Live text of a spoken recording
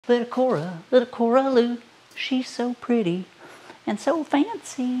Little Cora Lou, she's so pretty and so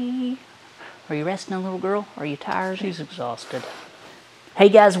fancy. Are you resting, little girl? Are you tired? She's exhausted. Hey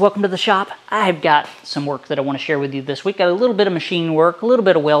guys, welcome to the shop. I've got some work that I want to share with you this week. Got a little bit of machine work, a little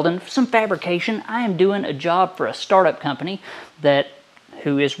bit of welding, some fabrication. I am doing a job for a startup company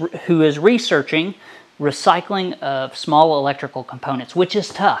who is researching recycling of small electrical components, which is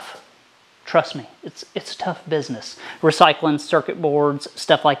tough. Trust me, it's a tough business. Recycling circuit boards,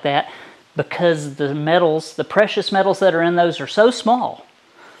 stuff like that, because the metals, the precious metals that are in those are so small.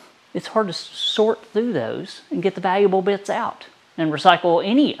 It's hard to sort through those and get the valuable bits out and recycle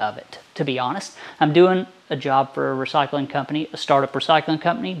any of it, to be honest. I'm doing a job for a recycling company, a startup recycling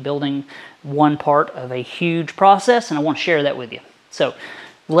company, building one part of a huge process, and I want to share that with you. So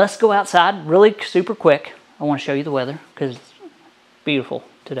let's go outside really super quick. I want to show you the weather because it's beautiful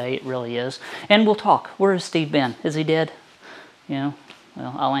today. It really is. And we'll talk. Where has Steve been? Is he dead? You know,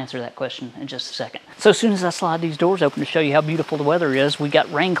 well, I'll answer that question in just a second. So as soon as I slide these doors open to show you how beautiful the weather is, we got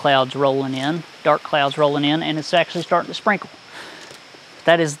rain clouds rolling in, dark clouds rolling in, and it's actually starting to sprinkle.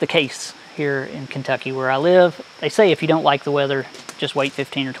 That is the case here in Kentucky where I live. They say if you don't like the weather, just wait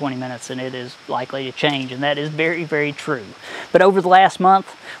 15 or 20 minutes and it is likely to change, and that is very, very true. But over the last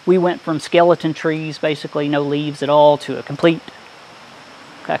month, we went from skeleton trees, basically no leaves at all, to a complete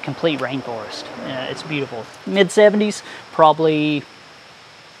rainforest. It's beautiful. Mid-70s, probably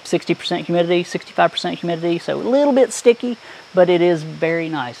 60% humidity, 65% humidity, so a little bit sticky, but it is very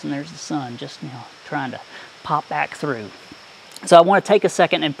nice, and there's the sun just trying to pop back through. So I want to take a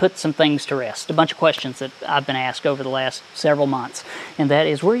second and put some things to rest. A bunch of questions that I've been asked over the last several months, and that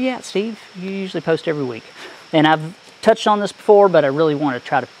is, where are you at, Steve? You usually post every week. And I've touched on this before, but I really want to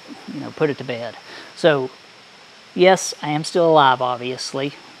try to put it to bed. So yes, I am still alive,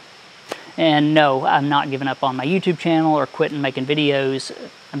 obviously. And no, I'm not giving up on my YouTube channel or quitting making videos.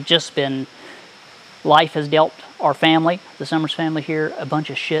 Life has dealt our family, the Summers family here, a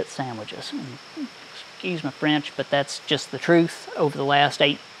bunch of shit sandwiches. Excuse my French, but that's just the truth over the last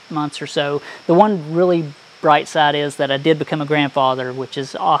 8 months or so. The one really bright side is that I did become a grandfather, which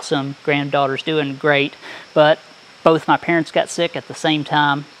is awesome. Granddaughter's doing great, but both my parents got sick at the same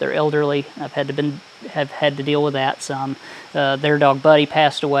time. They're elderly. Have had to deal with that some. Their dog Buddy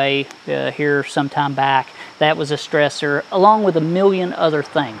passed away here some time back. That was a stressor, along with a million other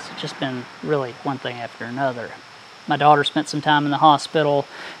things. It's just been really one thing after another. My daughter spent some time in the hospital.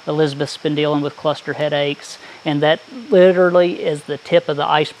 Elizabeth's been dealing with cluster headaches, and that literally is the tip of the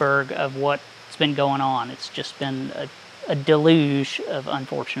iceberg of what's been going on. It's just been a deluge of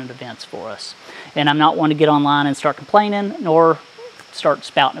unfortunate events for us. And I'm not one to get online and start complaining, nor start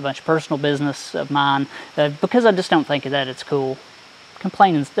spouting a bunch of personal business of mine, because I just don't think that it's cool.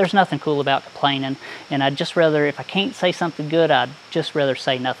 Complaining, there's nothing cool about complaining, and I'd just rather, if I can't say something good, I'd just rather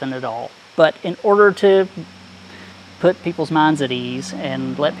say nothing at all. But in order to put people's minds at ease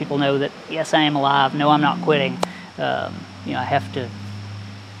and let people know that, yes, I am alive, no, I'm not quitting, I have to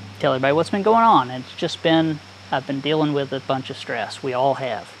tell everybody what's been going on. It's just been, I've been dealing with a bunch of stress. We all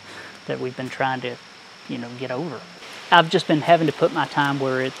have, that we've been trying to, get over. I've just been having to put my time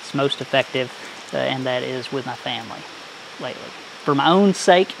where it's most effective, and that is with my family lately. For my own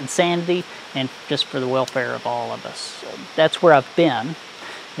sake and sanity, and just for the welfare of all of us. So that's where I've been,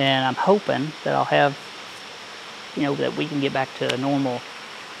 and I'm hoping that I'll have, that we can get back to a normal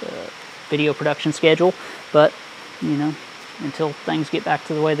video production schedule. But, until things get back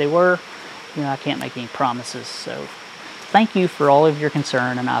to the way they were, I can't make any promises. So thank you for all of your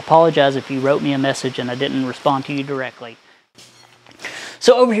concern, and I apologize if you wrote me a message and I didn't respond to you directly.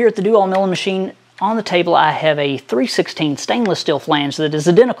 So over here at the Do-All Milling Machine, on the table I have a 3/16 stainless steel flange that is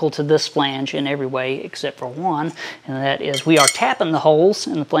identical to this flange in every way except for one, and that is we are tapping the holes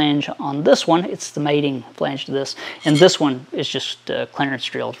in the flange on this one. It's the mating flange to this, and this one is just clearance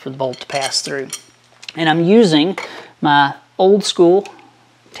drilled for the bolt to pass through. And I'm using my old school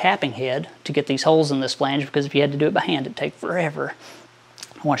tapping head to get these holes in this flange, because if you had to do it by hand, it'd take forever.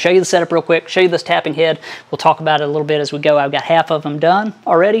 I want to show you the setup real quick, show you this tapping head. We'll talk about it a little bit as we go. I've got half of them done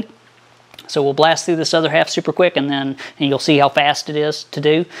already. So we'll blast through this other half super quick, and you'll see how fast it is to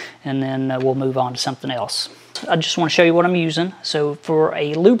do, and then we'll move on to something else. I just want to show you what I'm using. So for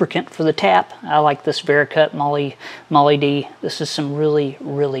a lubricant for the tap, I like this Vericut Molly D. This is some really,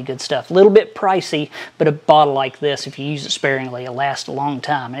 really good stuff. A little bit pricey, but a bottle like this, if you use it sparingly, it'll last a long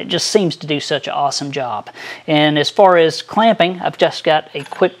time. And it just seems to do such an awesome job. And as far as clamping, I've just got a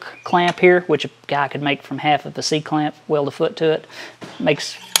quick clamp here, which a guy could make from half of a C-clamp, weld a foot to it.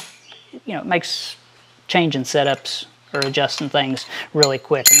 It makes changing setups or adjusting things really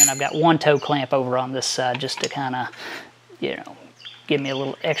quick. And then I've got one toe clamp over on this side just to kind of, get give me a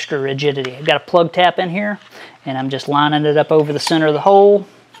little extra rigidity. I've got a plug tap in here, and I'm just lining it up over the center of the hole.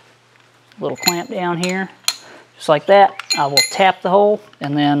 Little clamp down here, just like that. I will tap the hole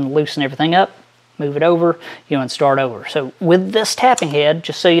and then loosen everything up, move it over, and start over. So with this tapping head,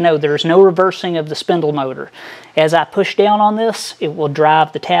 just so you know, there's no reversing of the spindle motor. As I push down on this, it will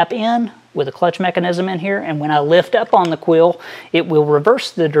drive the tap in with a clutch mechanism in here, and when I lift up on the quill, it will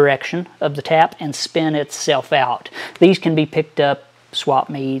reverse the direction of the tap and spin itself out. These can be picked up swap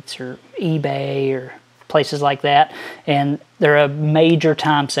meets or eBay or places like that, and they're a major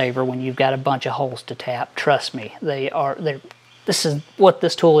time saver when you've got a bunch of holes to tap. Trust me, this is what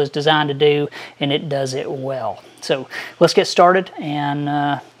this tool is designed to do, and it does it well. So let's get started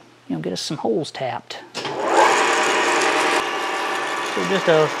and get us some holes tapped. So just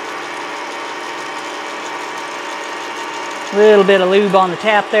a little bit of lube on the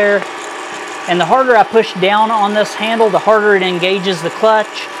tap there, and the harder I push down on this handle, the harder it engages the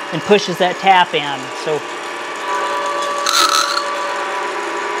clutch and pushes that tap in. So,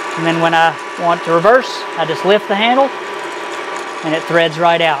 and then when I want to reverse, I just lift the handle and it threads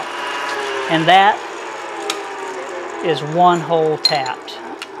right out. And that is one hole tapped.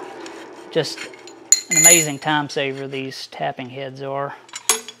 Just an amazing time saver these tapping heads are.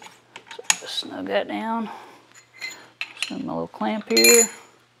 So just snug that down. Snug my little clamp here.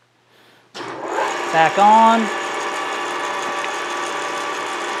 Back on.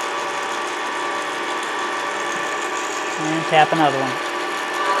 And tap another one.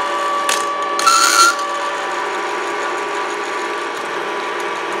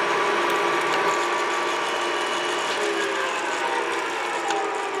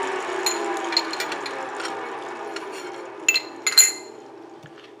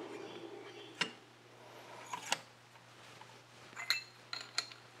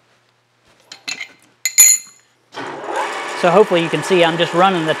 So hopefully you can see I'm just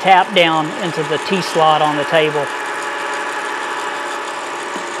running the tap down into the T-slot on the table.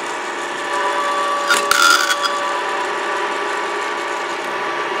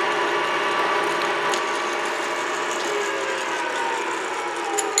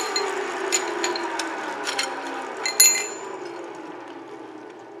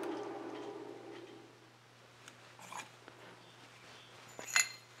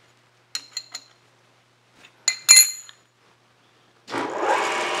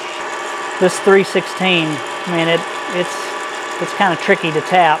 This 3/16, man, it's kind of tricky to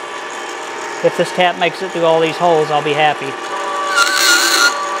tap. If this tap makes it through all these holes, I'll be happy.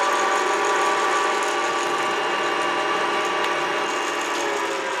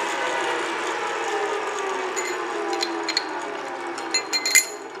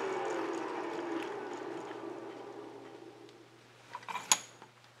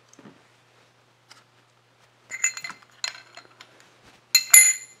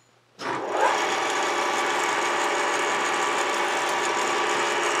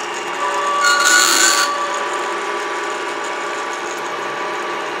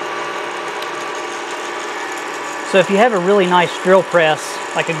 So if you have a really nice drill press,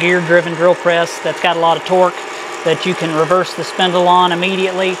 like a gear-driven drill press that's got a lot of torque that you can reverse the spindle on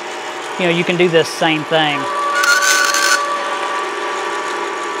immediately, you can do this same thing.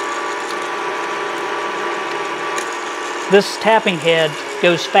 This tapping head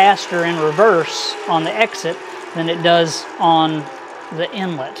goes faster in reverse on the exit than it does on the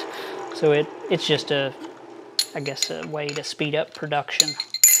inlet. So it's just I guess a way to speed up production.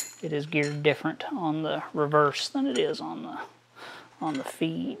 It is geared different on the reverse than it is on the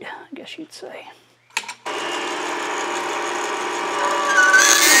feed, I guess you'd say.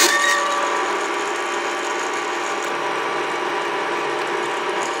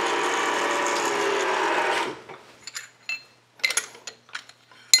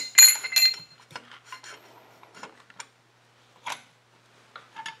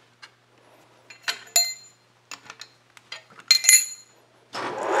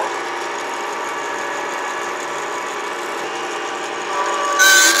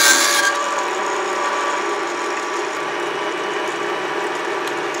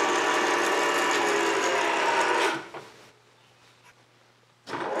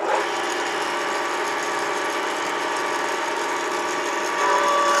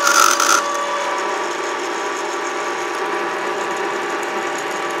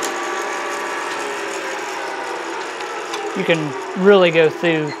 You can really go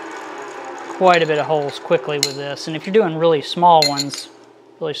through quite a bit of holes quickly with this. And if you're doing really small ones,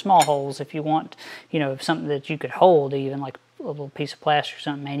 really small holes, if you want, something that you could hold, even like a little piece of plastic or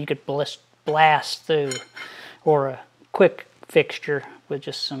something, man, you could blast through. Or a quick fixture with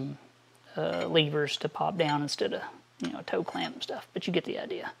just some levers to pop down instead of you know, a toe clamp and stuff, but you get the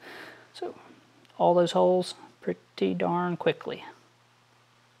idea. So all those holes pretty darn quickly.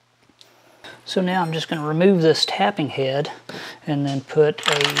 So now I'm just going to remove this tapping head and then put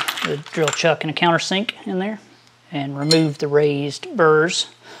the drill chuck and a countersink in there and remove the raised burrs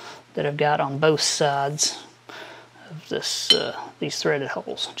that I've got on both sides of this these threaded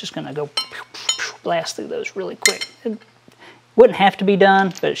holes. Just going to go blast through those really quick. It wouldn't have to be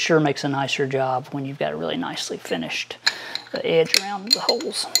done, but it sure makes a nicer job when you've got a really nicely finished edge around the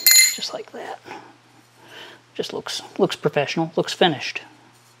holes, just like that. Just looks professional, looks finished.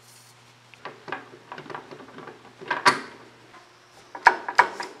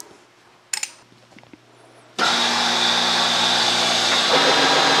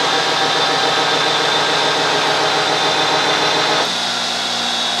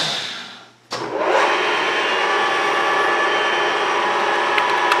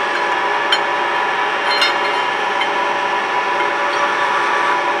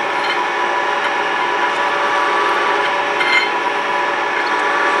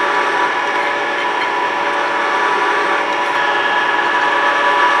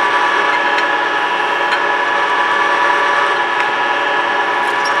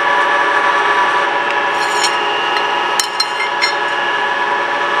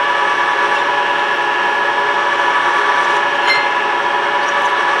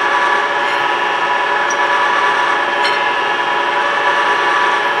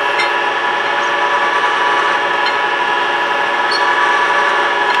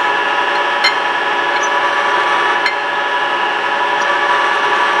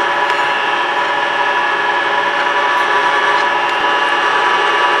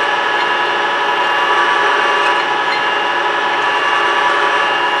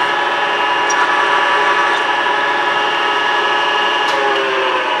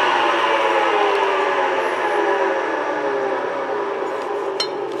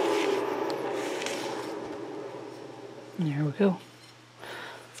 There we go.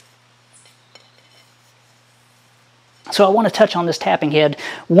 So I want to touch on this tapping head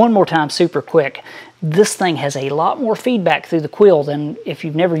one more time super quick. This thing has a lot more feedback through the quill than, if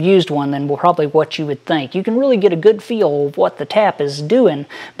you've never used one, than probably what you would think. You can really get a good feel of what the tap is doing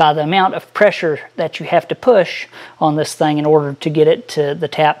by the amount of pressure that you have to push on this thing in order to get it to the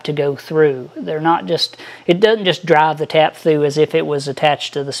tap to go through. They're not just, it doesn't just drive the tap through as if it was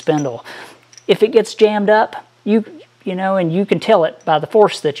attached to the spindle. If it gets jammed up, you know, and you can tell it by the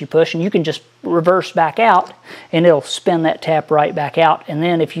force that you push, and you can just reverse back out and it'll spin that tap right back out. And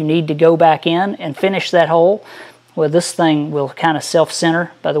then if you need to go back in and finish that hole, well, this thing will kind of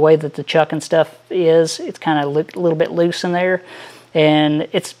self-center by the way that the chuck and stuff is. It's kind of a little bit loose in there, and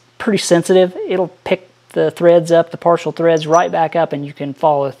it's pretty sensitive. It'll pick the threads up, the partial threads right back up, and you can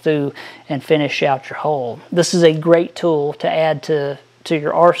follow through and finish out your hole. This is a great tool to add to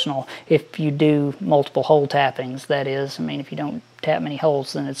your arsenal if you do multiple hole tappings. That is, I mean, if you don't tap many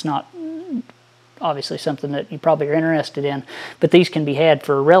holes, then it's not obviously something that you probably are interested in, but these can be had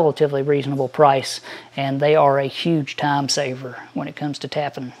for a relatively reasonable price, and they are a huge time saver when it comes to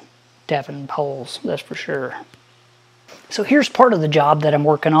tapping holes, that's for sure. So here's part of the job that I'm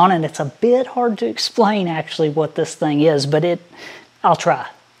working on, and it's a bit hard to explain actually what this thing is, but I'll try.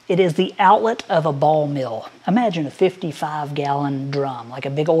 It is the outlet of a ball mill. Imagine a 55-gallon drum, like a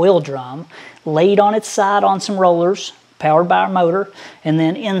big oil drum, laid on its side on some rollers, powered by a motor, and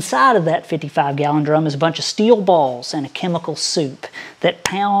then inside of that 55-gallon drum is a bunch of steel balls and a chemical soup that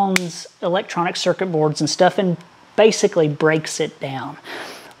pounds electronic circuit boards and stuff and basically breaks it down.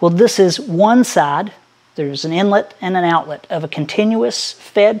 Well, this is one side. There's an inlet and an outlet of a continuous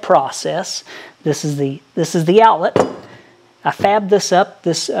fed process. This is the outlet. I fabbed this up.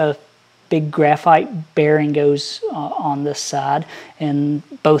 This big graphite bearing goes on this side, and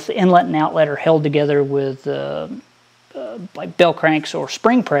both the inlet and outlet are held together with like bell cranks or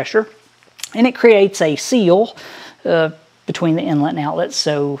spring pressure, and it creates a seal between the inlet and outlet,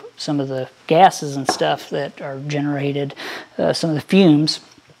 so some of the gases and stuff that are generated, some of the fumes,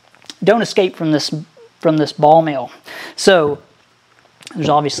 don't escape from this ball mill. So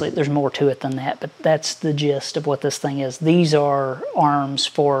there's more to it than that, but that's the gist of what this thing is. These are arms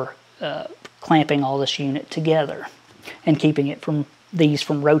for clamping all this unit together and keeping it from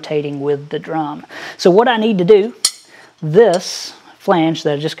rotating with the drum. So what I need to do, this flange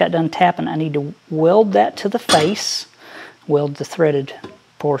that I just got done tapping, I need to weld that to the face, weld the threaded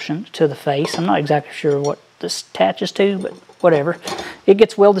portion to the face. I'm not exactly sure what this attaches to, but whatever. It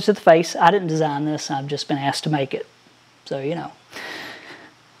gets welded to the face. I didn't design this. I've just been asked to make it. So, you know.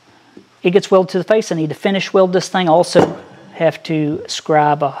 It gets welded to the face. I need to finish weld this thing. Also have to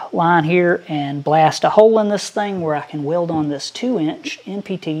scribe a line here and blast a hole in this thing where I can weld on this 2-inch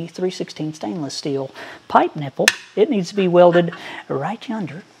NPT 3/16 stainless steel pipe nipple. It needs to be welded right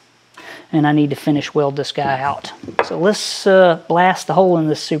yonder, and I need to finish weld this guy out. So let's blast the hole in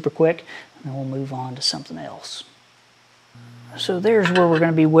this super quick, and then we'll move on to something else. So there's where we're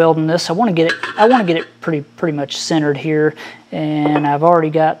going to be welding this. I want to get it pretty much centered here, and I've already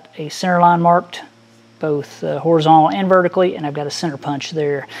got a center line marked, both horizontal and vertically, and I've got a center punch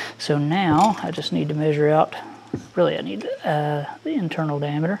there. So now I just need to measure out, really I need the internal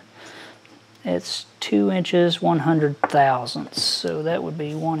diameter. It's 2 inches 100 thousandths, so that would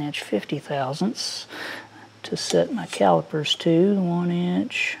be 1 inch 50 thousandths to set my calipers to. 1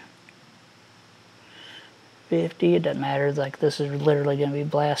 inch 50, it doesn't matter, like this is literally going to be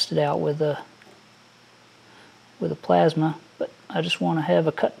blasted out with a plasma, but I just want to have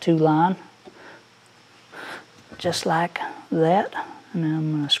a cut to line just like that, and then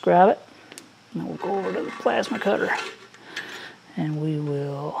I'm going to scribe it, and then we'll go over to the plasma cutter and we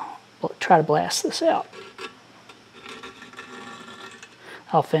will try to blast this out.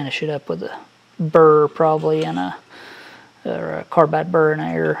 I'll finish it up with a burr probably, and a carbide burr and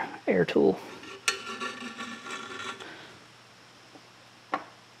an air tool.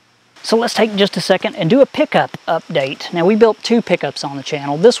 So let's take just a second and do a pickup update. Now we built 2 pickups on the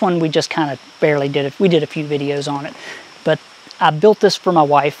channel. This one we just kind of barely did it. We did a few videos on it, but I built this for my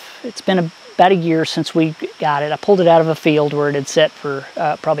wife. It's been about a year since we got it. I pulled it out of a field where it had sat for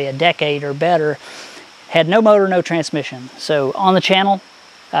probably a decade or better. Had no motor, no transmission. So on the channel,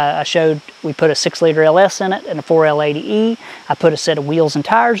 I showed we put a 6-liter LS in it and a 4L80E. I put a set of wheels and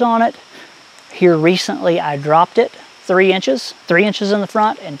tires on it. Here recently I dropped it 3 inches in the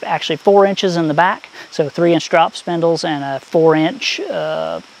front and actually 4 inches in the back. So 3-inch drop spindles and a 4-inch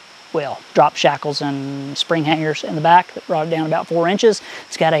drop shackles and spring hangers in the back that brought it down about 4 inches.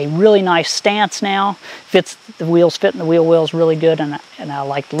 It's got a really nice stance now. Fits the wheels, fitting the wheel wells really good, and I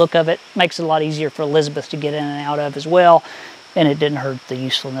like the look of it. Makes it a lot easier for Elizabeth to get in and out of as well. And it didn't hurt the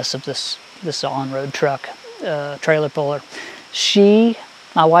usefulness of this on-road truck trailer puller.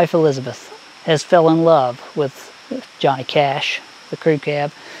 My wife Elizabeth, has fell in love with Johnny Cash, the crew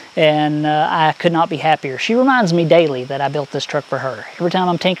cab, and I could not be happier. She reminds me daily that I built this truck for her. Every time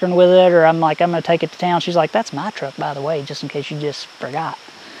I'm tinkering with it, or I'm like, I'm going to take it to town, she's like, that's my truck, by the way, just in case you just forgot.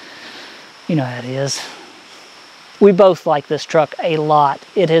 You know how it is. We both like this truck a lot.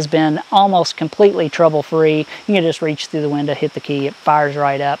 It has been almost completely trouble-free. You can just reach through the window, hit the key, it fires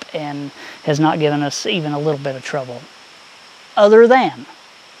right up, and has not given us even a little bit of trouble. Other than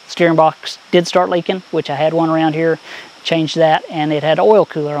steering box did start leaking, which I had one around here, changed that, and it had oil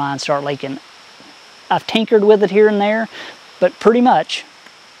cooler line start leaking. I've tinkered with it here and there, but pretty much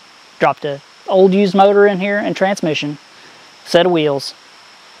dropped an old used motor in here and transmission, set of wheels,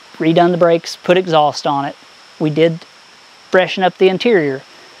 redone the brakes, put exhaust on it. We did freshen up the interior,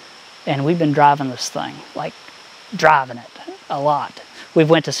 and we've been driving this thing, like driving it a lot. We've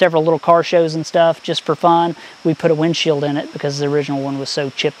went to several little car shows and stuff just for fun. We put a windshield in it because the original one was so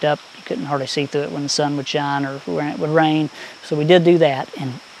chipped up you couldn't hardly see through it when the sun would shine or when it would rain. So we did do that,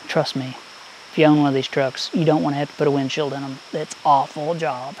 and trust me, if you own one of these trucks, you don't want to have to put a windshield in them. It's an awful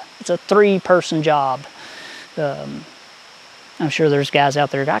job. It's a 3-person job. I'm sure there's guys out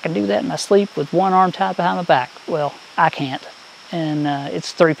there, I can do that in my sleep with one arm tied behind my back. Well, I can't. And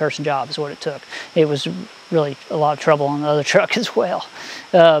it's a 3-person job is what it took. It was really a lot of trouble on the other truck as well.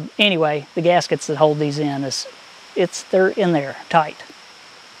 Anyway, the gaskets that hold these in, they're in there tight.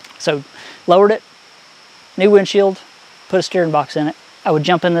 So lowered it, new windshield, put a steering box in it. I would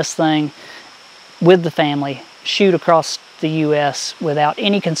jump in this thing with the family, shoot across the U.S. without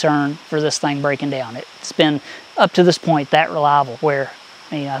any concern for this thing breaking down. It's been up to this point that reliable where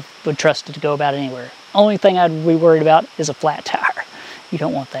I would trust it to go about anywhere. Only thing I'd be worried about is a flat tire. You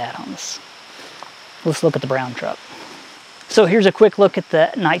don't want that on this. Let's look at the brown truck. So here's a quick look at the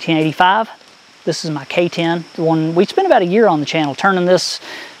 1985. This is my K10, the one we spent about a year on the channel turning this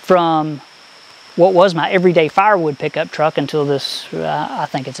from what was my everyday firewood pickup truck until this, I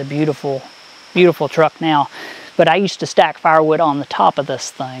think it's a beautiful, beautiful truck now. But I used to stack firewood on the top of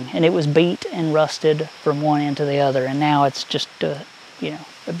this thing, and it was beat and rusted from one end to the other, and now it's just a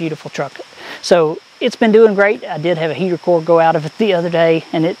beautiful truck. So it's been doing great. I did have a heater core go out of it the other day,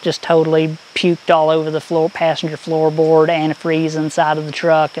 and it just totally puked all over the floor, passenger floorboard, antifreeze inside of the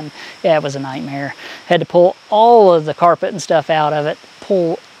truck, and yeah, it was a nightmare. Had to pull all of the carpet and stuff out of it,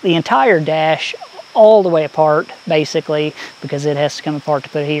 pull the entire dash all the way apart, basically, because it has to come apart to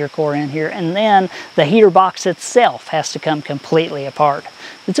put a heater core in here, and then the heater box itself has to come completely apart.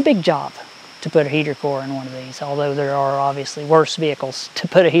 It's a big job. to put a heater core in one of these, although there are obviously worse vehicles to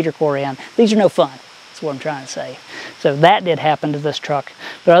put a heater core in. These are no fun, that's what I'm trying to say. So that did happen to this truck.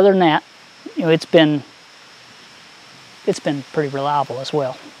 But other than that, you know, it's been pretty reliable as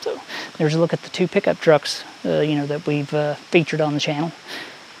well. So there's a look at the two pickup trucks, you know, that we've featured on the channel.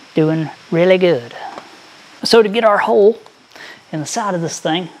 Doing really good. So to get our hole in the side of this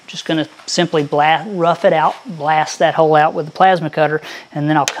thing, just going to simply rough it out, blast that hole out with the plasma cutter, and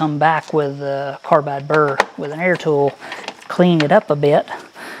then I'll come back with a carbide burr with an air tool, clean it up a bit.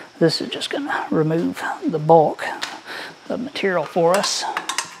 This is just going to remove the bulk of material for us.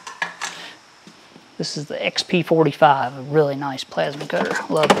 This is the XP45, a really nice plasma cutter.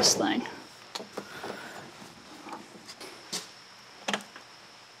 Love this thing.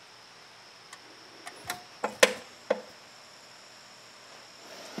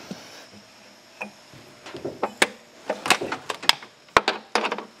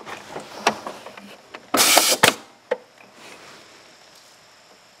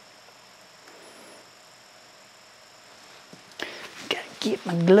 Get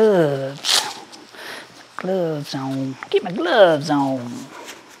my gloves on, get my gloves on.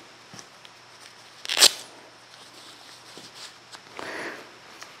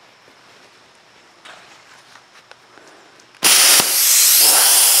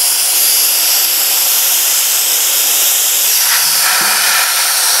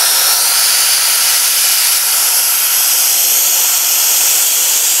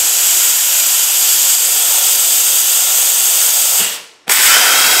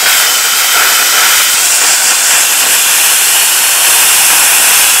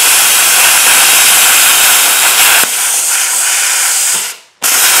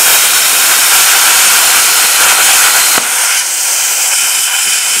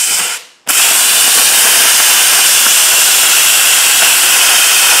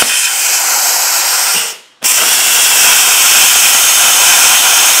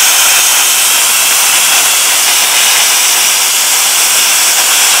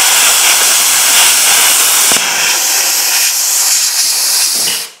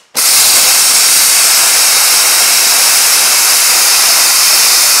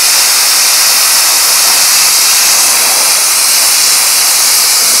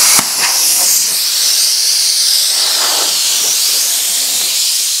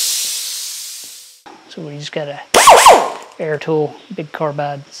 So we just got a air tool, big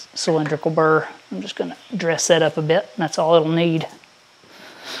carbide cylindrical burr. I'm just gonna dress that up a bit, and that's all it'll need.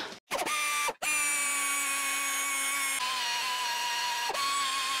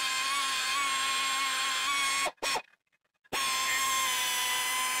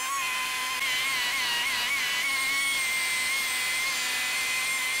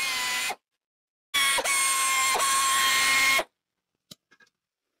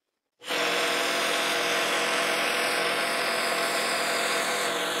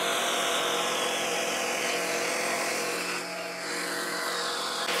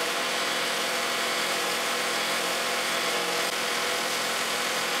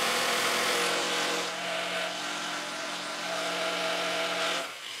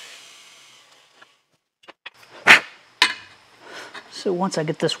 So once I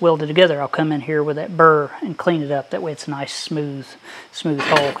get this welded together, I'll come in here with that burr and clean it up. That way it's a nice smooth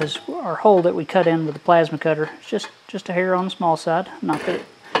hole, because our hole that we cut in with the plasma cutter is just a hair on the small side. Not that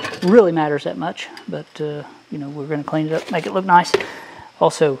it really matters that much, but you know, we're going to clean it up, make it look nice.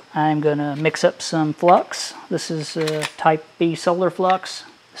 Also, I'm going to mix up some flux. This is type B solar flux.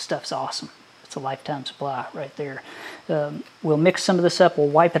 This stuff's awesome. It's a lifetime supply right there. We'll mix some of this up. We'll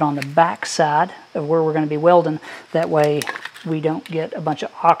wipe it on the back side of where we're going to be welding. That way we don't get a bunch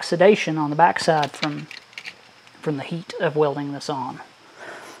of oxidation on the back side from the heat of welding this on.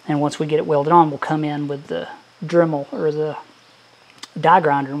 And once we get it welded on, we'll come in with the Dremel or the die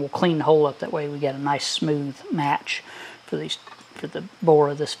grinder, and we'll clean the hole up. That way we get a nice smooth match for the bore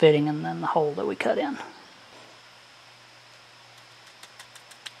of this fitting and then the hole that we cut in.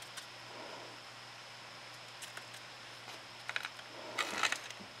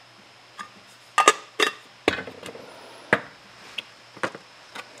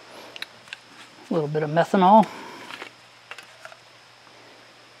 A little bit of methanol.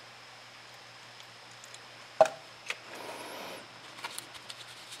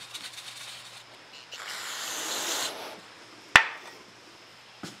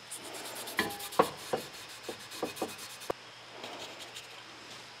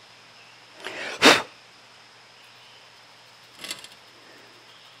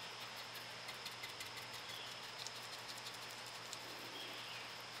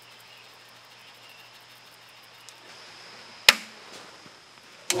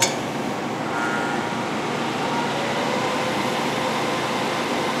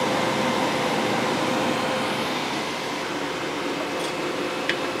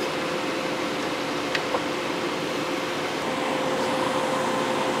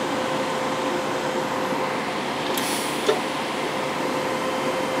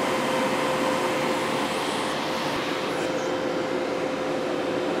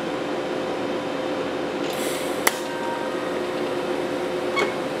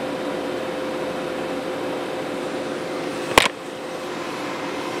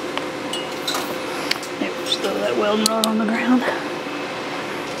 that welding rod on the ground.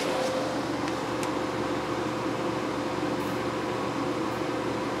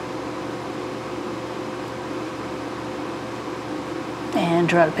 And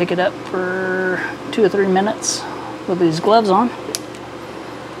try to pick it up for 2 or 3 minutes with these gloves on.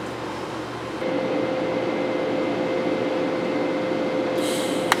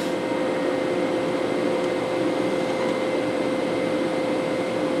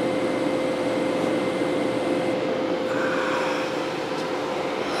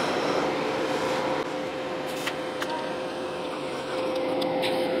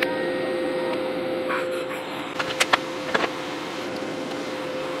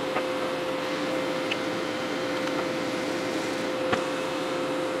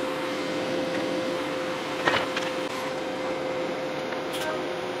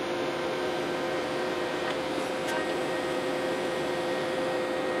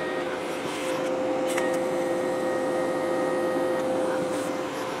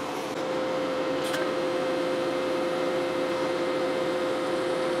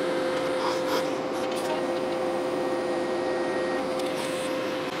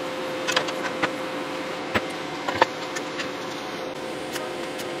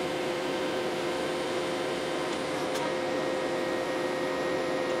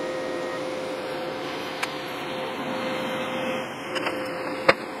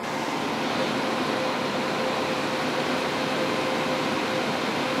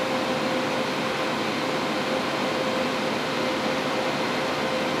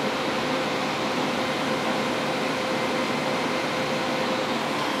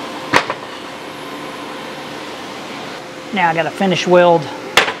 Now I got to finish weld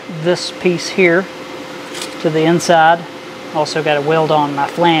this piece here to the inside. Also got to weld on my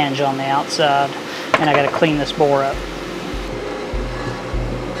flange on the outside, and I got to clean this bore up.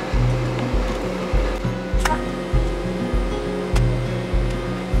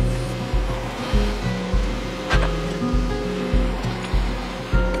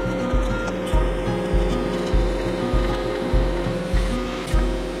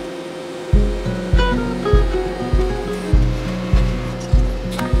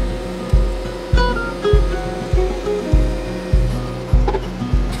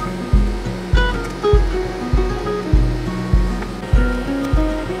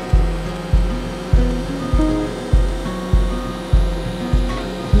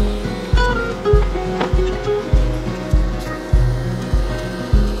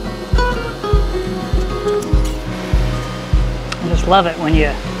 Love it when you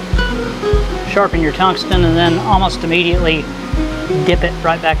sharpen your tungsten and then almost immediately dip it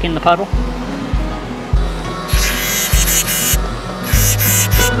right back in the puddle.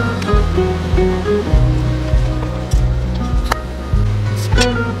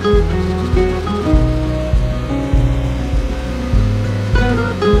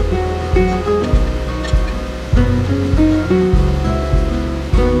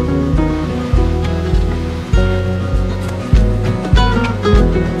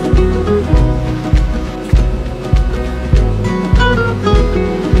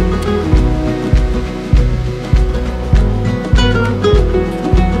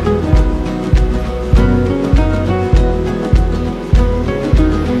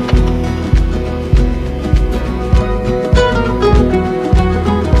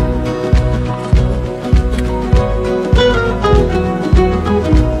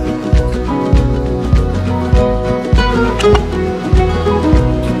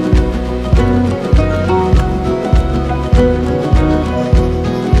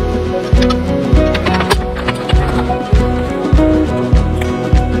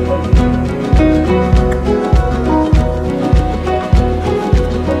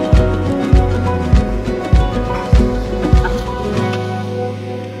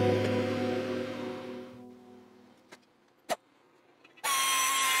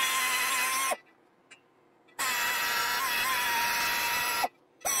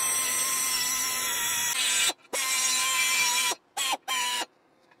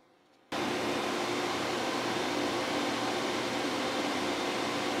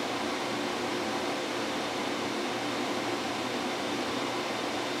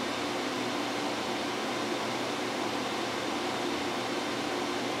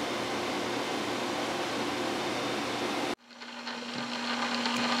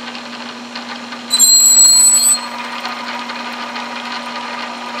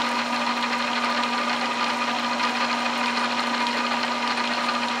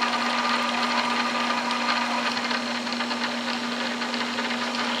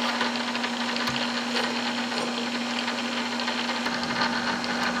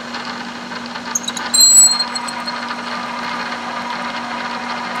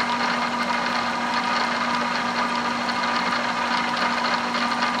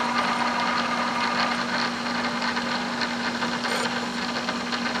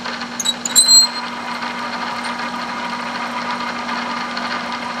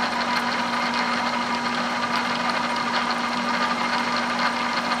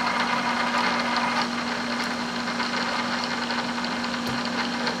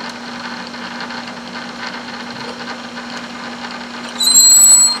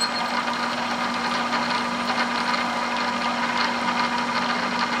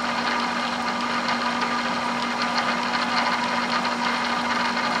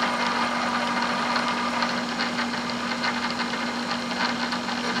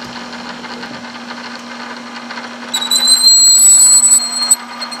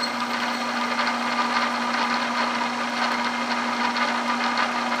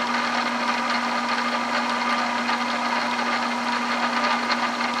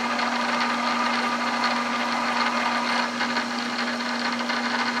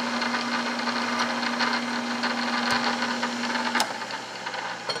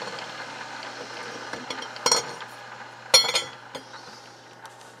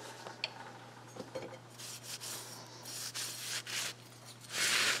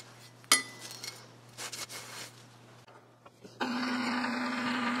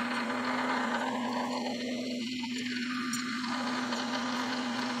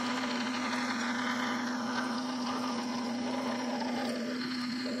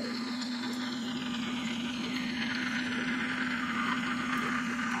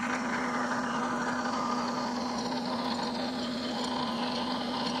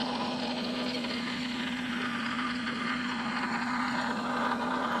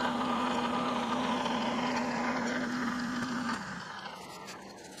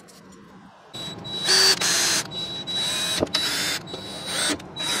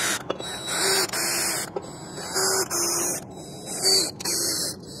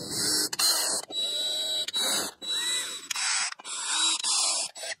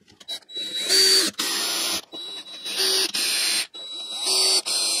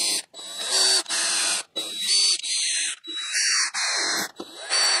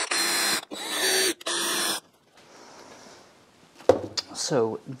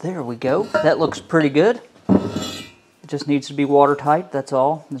 So there we go. That looks pretty good. It just needs to be watertight, that's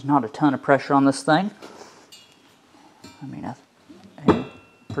all. There's not a ton of pressure on this thing. I mean, I'm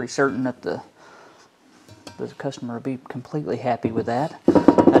pretty certain that the customer will be completely happy with that.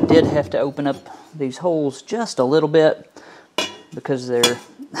 I did have to open up these holes just a little bit because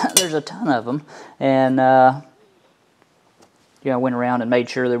there's a ton of them, and I went around and made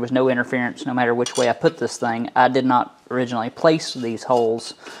sure there was no interference no matter which way I put this thing. I did not originally place these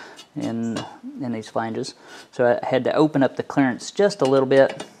holes in these flanges, so I had to open up the clearance just a little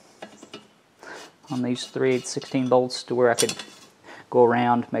bit on these 3/8/16 bolts to where I could go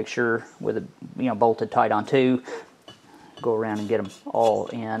around, make sure with it bolted tight on two, go around and get them all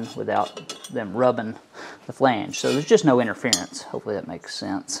in without them rubbing the flange. So there's just no interference. Hopefully that makes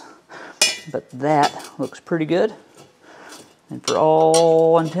sense. But that looks pretty good. And for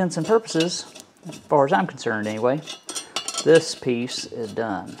all intents and purposes, as far as I'm concerned anyway, this piece is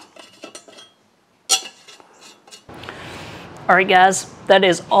done. Alright guys, that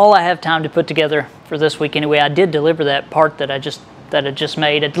is all I have time to put together for this week anyway. I did deliver that part that I just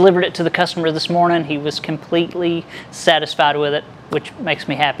made. I delivered it to the customer this morning. He was completely satisfied with it, which makes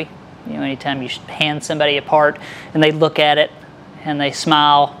me happy. Anytime you hand somebody a part and they look at it and they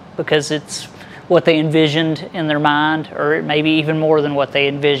smile because it's what they envisioned in their mind, or maybe even more than what they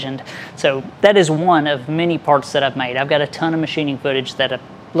envisioned. So that is one of many parts that I've made. I've got a ton of machining footage that I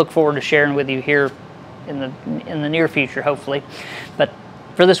look forward to sharing with you here in the near future, hopefully. But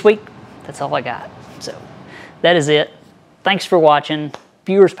for this week, that's all I got. So that is it. Thanks for watching.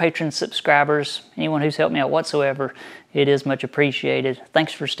 Viewers, patrons, subscribers, anyone who's helped me out whatsoever, it is much appreciated.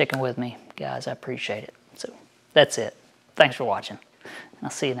 Thanks for sticking with me, guys. I appreciate it. So that's it. Thanks for watching. I'll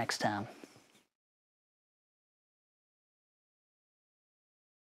see you next time.